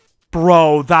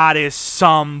 Bro, that is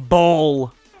some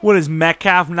bull. What is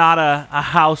Metcalf not a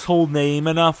household name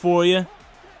enough for you?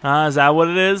 Is that what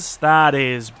it is? That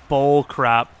is bull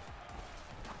crap.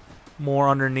 More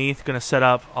underneath. Going to set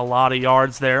up a lot of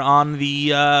yards there on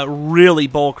the really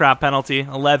bull crap penalty.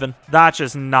 11. That's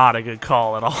just not a good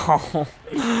call at all.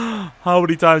 How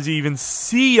many times do you even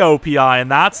see OPI?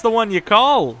 And that's the one you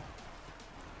call.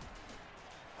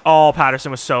 Oh,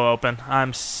 Patterson was so open.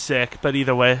 I'm sick. But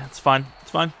either way, it's fine.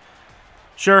 It's fine.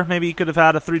 Sure, maybe he could have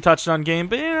had a 3-touchdown game,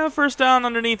 but, you know, first down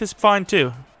underneath is fine,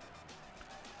 too.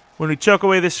 When we choke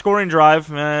away this scoring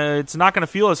drive, it's not going to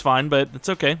feel as fine, but it's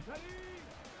okay.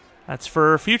 That's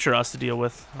for future us to deal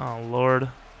with. Oh, Lord.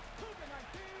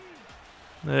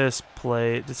 This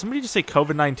play. Did somebody just say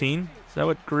COVID-19? Is that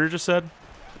what Greer just said?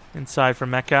 Inside for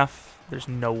Metcalf. There's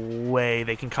no way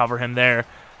they can cover him there.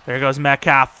 There goes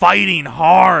Metcalf fighting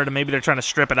hard. Maybe they're trying to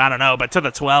strip it. I don't know, but to the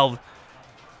 12.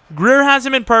 Greer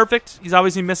hasn't been perfect. He's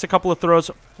obviously missed a couple of throws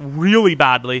really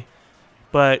badly,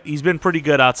 but he's been pretty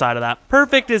good outside of that.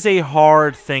 Perfect is a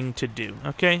hard thing to do,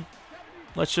 okay?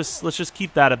 Let's just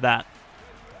keep that at that.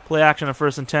 Play action on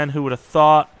 1st and 10. Who would have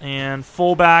thought? And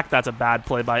fullback. That's a bad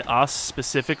play by us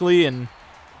specifically, and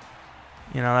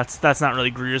you know that's not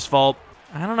really Greer's fault.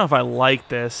 I don't know if I like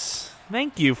this.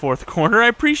 Thank you, fourth quarter. I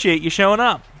appreciate you showing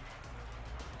up.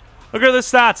 Look at the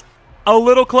stats. A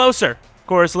little closer. Of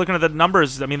course, looking at the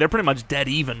numbers, I mean, they're pretty much dead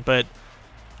even, but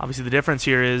obviously the difference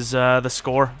here is the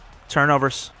score.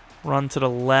 Turnovers. Run to the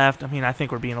left. I mean, I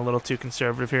think we're being a little too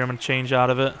conservative here. I'm going to change out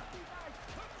of it.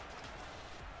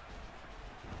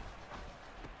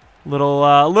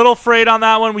 Little afraid on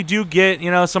that one. We do get, you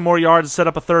know, some more yards to set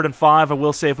up a 3rd and 5. I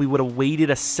will say if we would have waited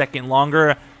a second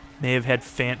longer, may have had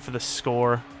Fant for the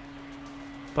score.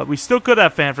 But we still could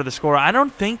have Fant for the score. I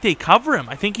don't think they cover him.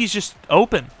 I think he's just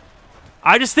open.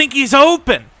 I just think he's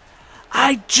open.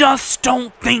 I just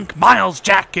don't think Miles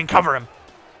Jack can cover him.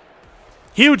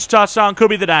 Huge touchdown.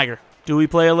 Could be the dagger. Do we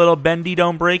play a little bendy,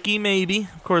 don't breaky? Maybe.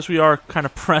 Of course, we are kind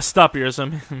of pressed up here,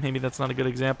 so maybe that's not a good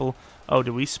example. Oh,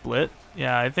 did we split?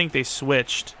 Yeah, I think they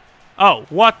switched. Oh,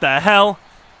 what the hell?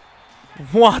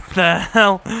 What the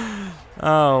hell?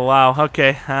 Oh, wow.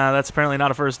 Okay, that's apparently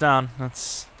not a first down.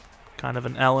 That's kind of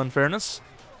an L in fairness.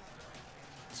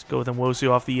 Let's go with Nwosu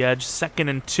off the edge. 2nd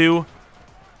and 2.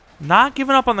 Not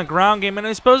giving up on the ground game, and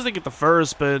I suppose they get the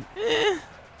first, but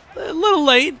a little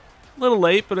late. A little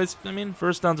late, but I mean,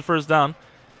 first down's a first down.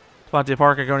 Devontae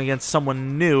Parker going against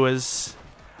someone new is...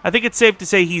 I think it's safe to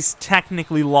say he's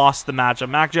technically lost the matchup.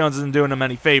 Mac Jones isn't doing him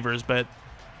any favors, but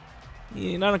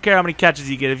I don't care how many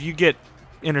catches you get. If you get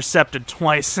intercepted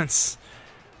twice, it's...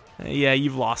 yeah,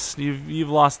 you've lost. You've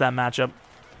lost that matchup.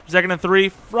 2nd and 3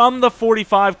 from the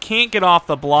 45. Can't get off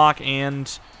the block,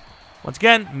 and... once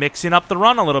again, mixing up the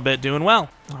run a little bit, doing well.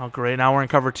 Oh, great. Now we're in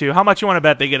cover 2. How much you want to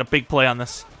bet they get a big play on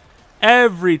this?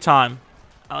 Every time.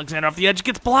 Alexander off the edge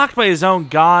gets blocked by his own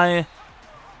guy.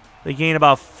 They gain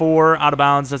about 4 out of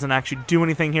bounds. Doesn't actually do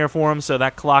anything here for him, so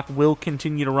that clock will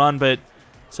continue to run, but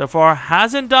so far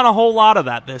hasn't done a whole lot of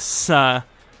that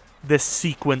this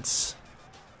sequence.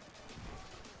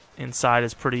 Inside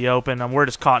is pretty open, and we're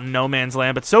just caught in no man's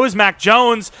land, but so is Mac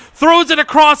Jones. Throws it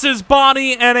across his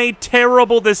body, and a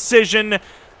terrible decision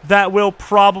that will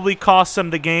probably cost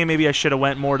him the game. Maybe I should have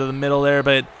went more to the middle there,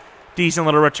 but Decent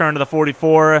little return to the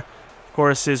 44. Of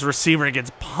course, his receiver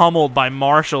gets pummeled by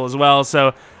Marshall as well,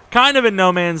 so kind of in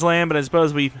no man's land, but I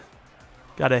suppose we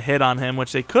got a hit on him,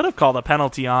 which they could have called a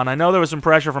penalty on. I know there was some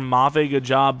pressure from Mafe, good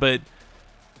job, but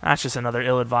that's just another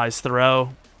ill-advised throw.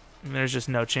 There's just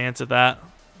no chance of that.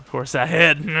 Of course, that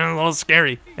hit, a little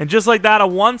scary. And just like that, a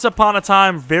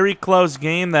once-upon-a-time, very close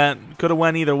game that could have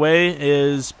went either way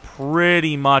is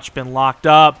pretty much been locked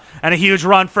up. And a huge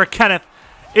run for Kenneth.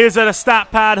 Is it a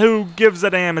stat pad? Who gives a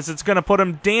damn? As it's going to put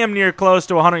him damn near close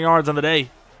to 100 yards on the day.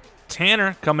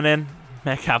 Tanner coming in.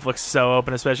 Metcalf looks so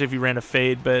open, especially if he ran a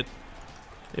fade, but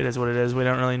it is what it is. We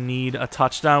don't really need a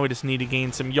touchdown. We just need to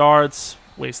gain some yards,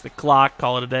 waste the clock,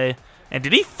 call it a day. And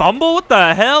did he fumble? What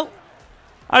the hell?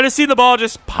 I just see the ball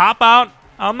just pop out.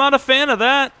 I'm not a fan of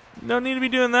that. Don't need to be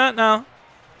doing that now.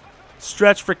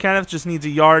 Stretch for Kenneth, just needs a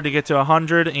yard to get to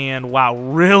 100. And wow,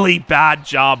 really bad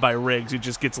job by Riggs, who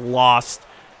just gets lost.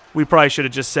 We probably should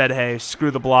have just said, hey,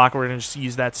 screw the block. We're going to just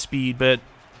use that speed. But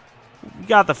we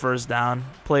got the first down,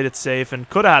 played it safe, and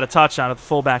could have had a touchdown if the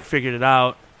fullback figured it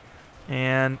out.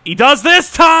 And he does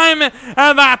this time,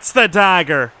 and that's the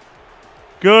dagger.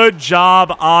 Good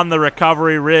job on the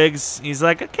recovery, Riggs. He's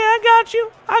like, okay, I got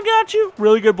you. I got you.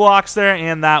 Really good blocks there,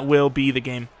 and that will be the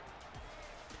game.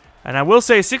 And I will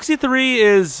say 63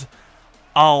 is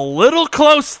a little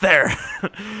close there.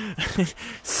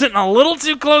 Sitting a little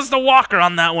too close to Walker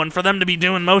on that one for them to be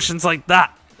doing motions like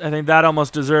that. I think that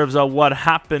almost deserves a what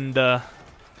happened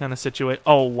kind of situation.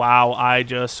 Oh, wow. I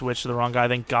just switched to the wrong guy.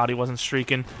 Thank God he wasn't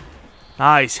streaking.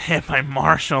 Nice hit by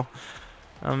Marshall.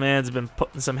 Oh, man's been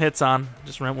putting some hits on.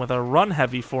 Just went with a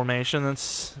run-heavy formation.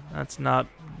 That's not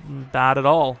bad at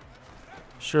all.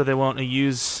 Sure they won't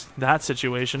use that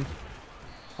situation.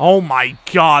 Oh my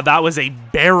God, that was a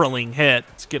barreling hit.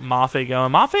 Let's get Mafe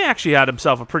going. Mafe actually had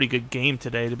himself a pretty good game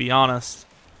today, to be honest.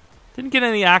 Didn't get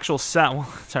any actual set.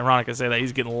 Well, it's ironic to say that.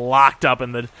 He's getting locked up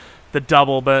in the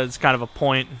double, but it's kind of a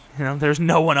point. You know, there's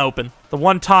no one open. The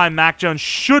one time Mac Jones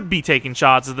should be taking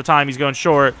shots is the time he's going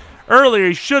short. Earlier,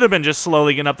 he should have been just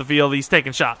slowly getting up the field. He's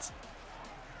taking shots.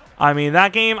 I mean,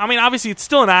 that game, obviously it's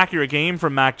still an accurate game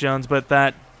from Mac Jones, but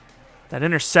that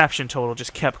interception total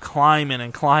just kept climbing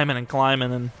and climbing and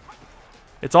climbing, and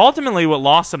it's ultimately what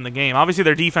lost them the game. Obviously,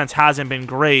 their defense hasn't been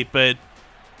great, but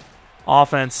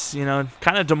offense, you know,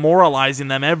 kind of demoralizing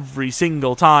them every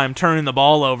single time, turning the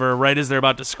ball over right as they're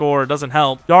about to score. It doesn't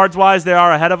help. Yards-wise, they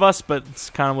are ahead of us, but it's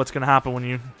kind of what's going to happen when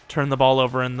you turn the ball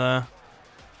over in the,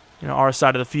 you know, our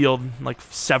side of the field like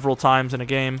several times in a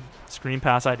game. Screen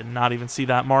pass, I did not even see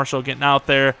that. Marshall getting out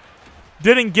there.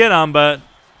 Didn't get him, but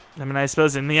I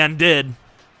suppose in the end did.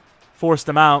 Forced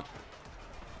him out.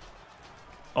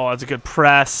 Oh, that's a good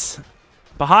press.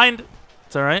 Behind.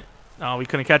 It's all right. Oh, we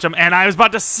couldn't catch him. And I was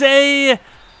about to say,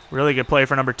 really good play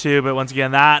for number 2, but once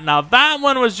again, that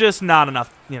one was just not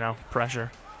enough, you know,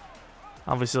 pressure.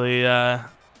 Obviously,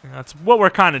 that's what we're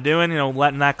kind of doing, you know,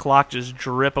 letting that clock just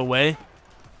drip away.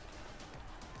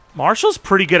 Marshall's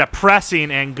pretty good at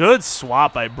pressing, and good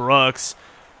swap by Brooks.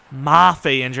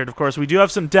 Mafe injured, of course. We do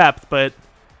have some depth, but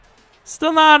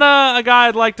still not a guy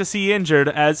I'd like to see injured,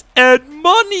 as Ed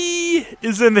Money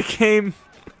is in the game.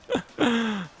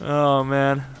 Oh,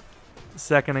 man.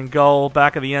 Second and goal,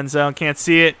 back of the end zone. Can't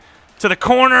see it. To the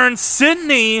corner, and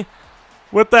Sydney,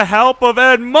 with the help of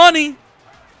Ed Money,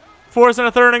 forcing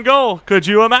a third and goal. Could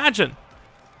you imagine?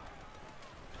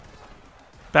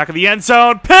 Back of the end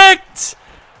zone, picked!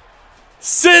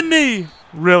 Sydney!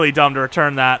 Really dumb to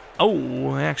return that.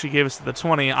 Oh, they actually gave us to the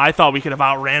 20. I thought we could have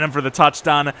outran him for the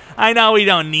touchdown. I know we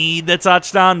don't need the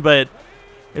touchdown, but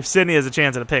if Sydney has a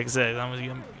chance at a pick six,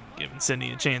 I'm giving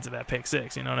Sydney a chance at that pick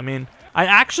six, you know what I mean? I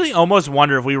actually almost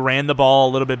wonder if we ran the ball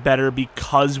a little bit better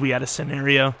because we had a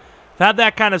scenario. I've had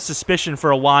that kind of suspicion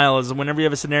for a while, is whenever you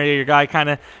have a scenario, your guy kind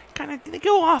of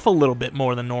go off a little bit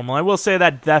more than normal. I will say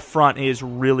that front is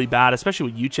really bad,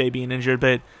 especially with Uche being injured,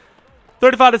 but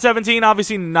 35-17,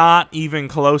 obviously not even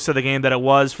close to the game that it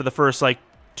was for the first, like,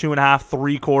 2.5,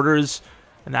 3 quarters.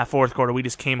 In that fourth quarter, we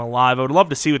just came alive. I would love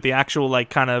to see what the actual, like,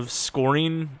 kind of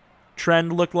scoring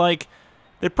trend looked like.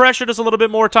 They pressured us a little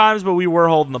bit more times, but we were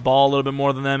holding the ball a little bit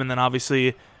more than them. And then,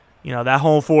 obviously, you know, that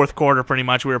whole fourth quarter, pretty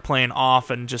much, we were playing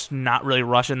off and just not really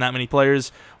rushing that many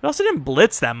players. We also didn't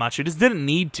blitz that much. We just didn't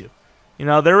need to. You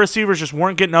know, their receivers just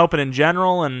weren't getting open in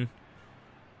general, and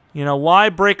you know, why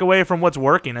break away from what's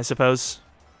working, I suppose?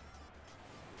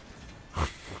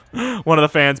 One of the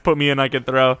fans put me in I could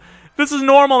throw. This is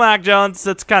normal Mac Jones.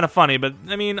 That's kind of funny. But,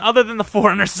 I mean, other than the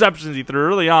 4 interceptions he threw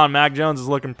early on, Mac Jones is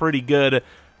looking pretty good.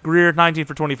 Greer, 19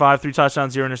 for 25, 3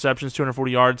 touchdowns, 0 interceptions,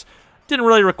 240 yards. Didn't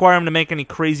really require him to make any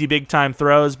crazy big-time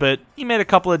throws, but he made a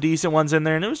couple of decent ones in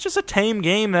there, and it was just a tame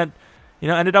game that,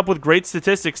 ended up with great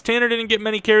statistics. Tanner didn't get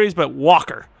many carries, but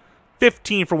Walker,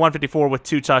 15 for 154 with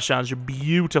 2 touchdowns.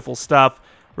 Beautiful stuff.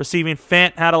 Receiving,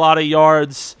 Fant had a lot of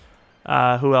yards.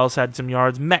 Who else had some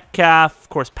yards? Metcalf, of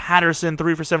course, Patterson,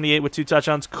 3 for 78 with 2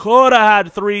 touchdowns. Could have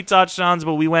had 3 touchdowns,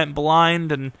 but we went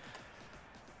blind, and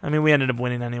I mean, we ended up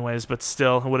winning anyways, but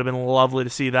still, it would have been lovely to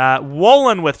see that.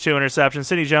 Woolen with 2 interceptions,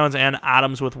 Sidney Jones and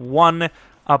Adams with 1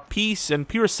 apiece, and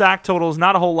pure sack totals,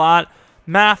 not a whole lot.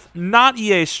 Math, not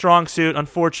EA's strong suit,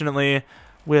 unfortunately,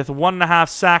 with 1.5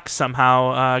 sacks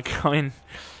somehow going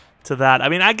to that. I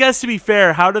mean, I guess to be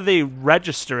fair, how do they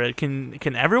register it?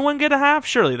 Can everyone get a half?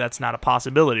 Surely that's not a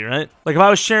possibility, right? Like if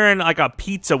I was sharing like a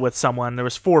pizza with someone, there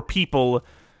was 4 people.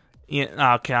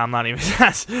 Okay, I'm not even.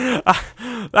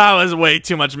 That was way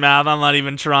too much math. I'm not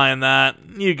even trying that.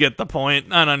 You get the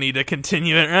point. I don't need to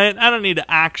continue it, right? I don't need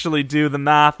to actually do the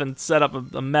math and set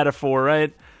up a metaphor,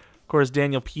 right? Of course,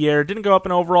 Daniel Pierre didn't go up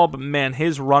in overall, but man,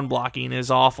 his run blocking is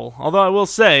awful. Although I will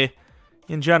say,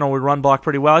 in general, we run block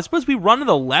pretty well. I suppose we run to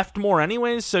the left more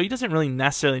anyways, so he doesn't really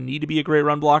necessarily need to be a great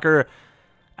run blocker.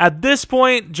 At this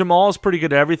point, Jamal's pretty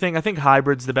good at everything. I think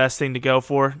hybrid's the best thing to go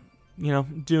for.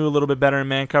 Do a little bit better in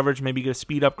man coverage, maybe get a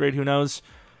speed upgrade, who knows.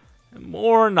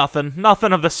 Or nothing.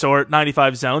 Nothing of the sort.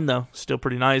 95 zone, though. Still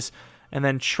pretty nice. And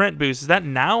then Trent boost. Is that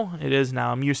now? It is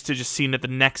now. I'm used to just seeing it the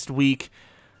next week.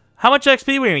 How much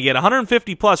XP are we going to get?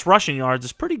 150 plus rushing yards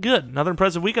is pretty good. Another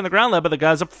impressive week on the ground led by the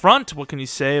guys up front. What can you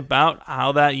say about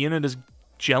how that unit is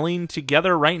gelling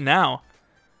together right now?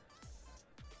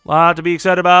 A lot to be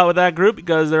excited about with that group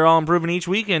because they're all improving each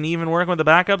week and even working with the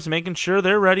backups, making sure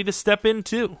they're ready to step in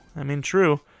too. I mean,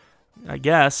 true, I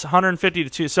guess. 150 to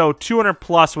 2, so 200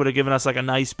 plus would have given us like a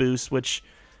nice boost, which,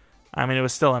 I mean, it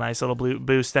was still a nice little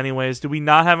boost anyways. Do we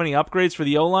not have any upgrades for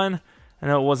the O-line? I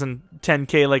know it wasn't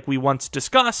 10K like we once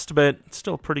discussed, but it's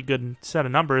still a pretty good set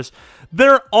of numbers.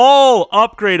 They're all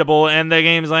upgradable, and the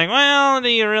game's like, well, do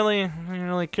you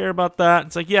really care about that?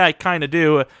 It's like, yeah, I kind of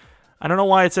do. I don't know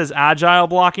why it says agile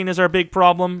blocking is our big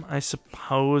problem. I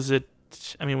suppose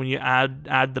I mean, when you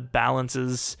add the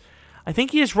balances. I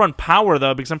think you just run power,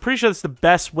 though, because I'm pretty sure that's the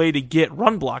best way to get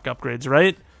run block upgrades,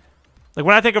 right? Like,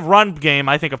 when I think of run game,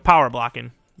 I think of power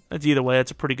blocking. That's either way.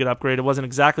 It's a pretty good upgrade. It wasn't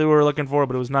exactly what we were looking for,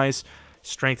 but it was nice.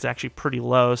 Strength's actually pretty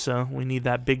low, so we need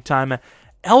that big time.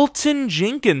 Elton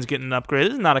Jenkins getting an upgrade.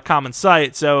 This is not a common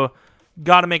sight, so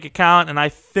got to make it count. And I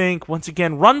think, once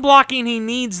again, run blocking he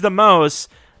needs the most.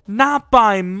 Not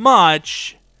by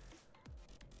much.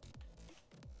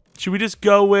 Should we just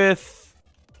go with...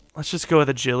 Let's just go with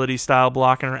agility style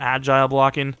blocking or agile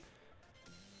blocking.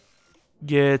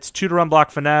 Gets 2 to run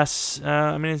block finesse.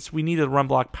 I mean, we needed run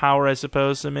block power, I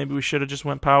suppose, so maybe we should have just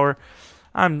went power.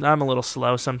 I'm a little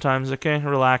slow sometimes, okay?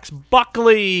 Relax.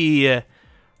 Buckley!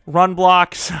 Run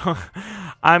block. So,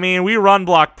 I mean, we run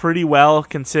block pretty well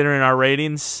considering our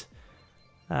ratings.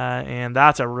 And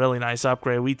that's a really nice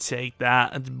upgrade. We take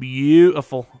that. It's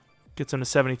beautiful. Gets him to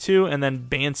 72. And then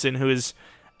Banson, who has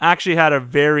actually had a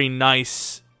very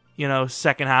nice,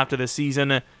 second half to the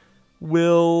season,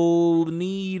 will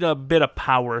need a bit of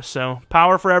power. So,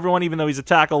 power for everyone, even though he's a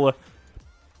tackle.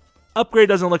 Upgrade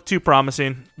doesn't look too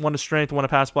promising. 1 to strength, 1 to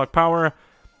pass block power.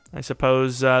 I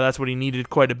suppose that's what he needed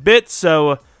quite a bit,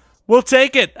 so we'll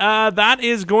take it. That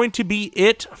is going to be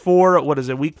it for,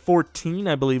 week 14,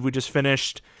 I believe we just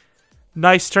finished.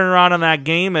 Nice turnaround on that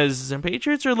game as the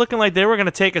Patriots are looking like they were going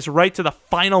to take us right to the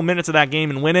final minutes of that game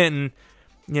and win it, and,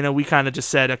 we kind of just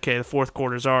said, okay, the fourth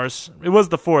quarter's ours. It was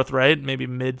the fourth, right? Maybe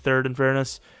mid-third in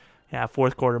fairness. Yeah,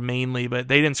 fourth quarter mainly, but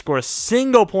they didn't score a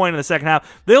single point in the second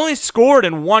half. They only scored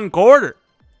in 1 quarter,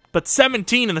 but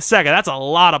 17 in the second. That's a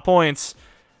lot of points,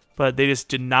 but they just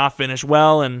did not finish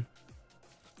well, and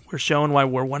we're showing why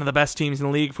we're one of the best teams in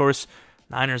the league. Of course,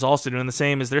 Niners also doing the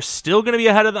same, as they're still going to be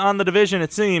ahead on the division,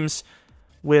 it seems,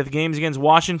 with games against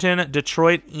Washington,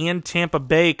 Detroit, and Tampa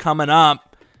Bay coming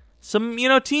up. Some,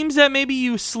 teams that maybe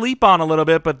you sleep on a little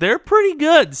bit, but they're pretty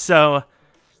good, so...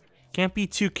 Can't be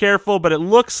too careful, but it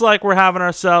looks like we're having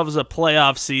ourselves a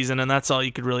playoff season, and that's all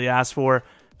you could really ask for. If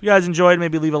you guys enjoyed,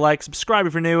 maybe leave a like, subscribe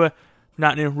if you're new. If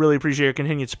not new, really appreciate your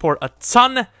continued support a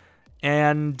ton.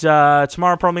 And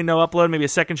tomorrow, probably no upload, maybe a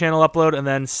second channel upload, and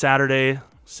then Saturday,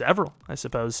 several, I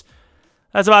suppose.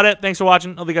 That's about it. Thanks for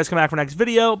watching. Hope you guys come back for next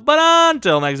video, but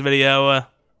until next video,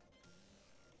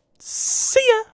 see ya!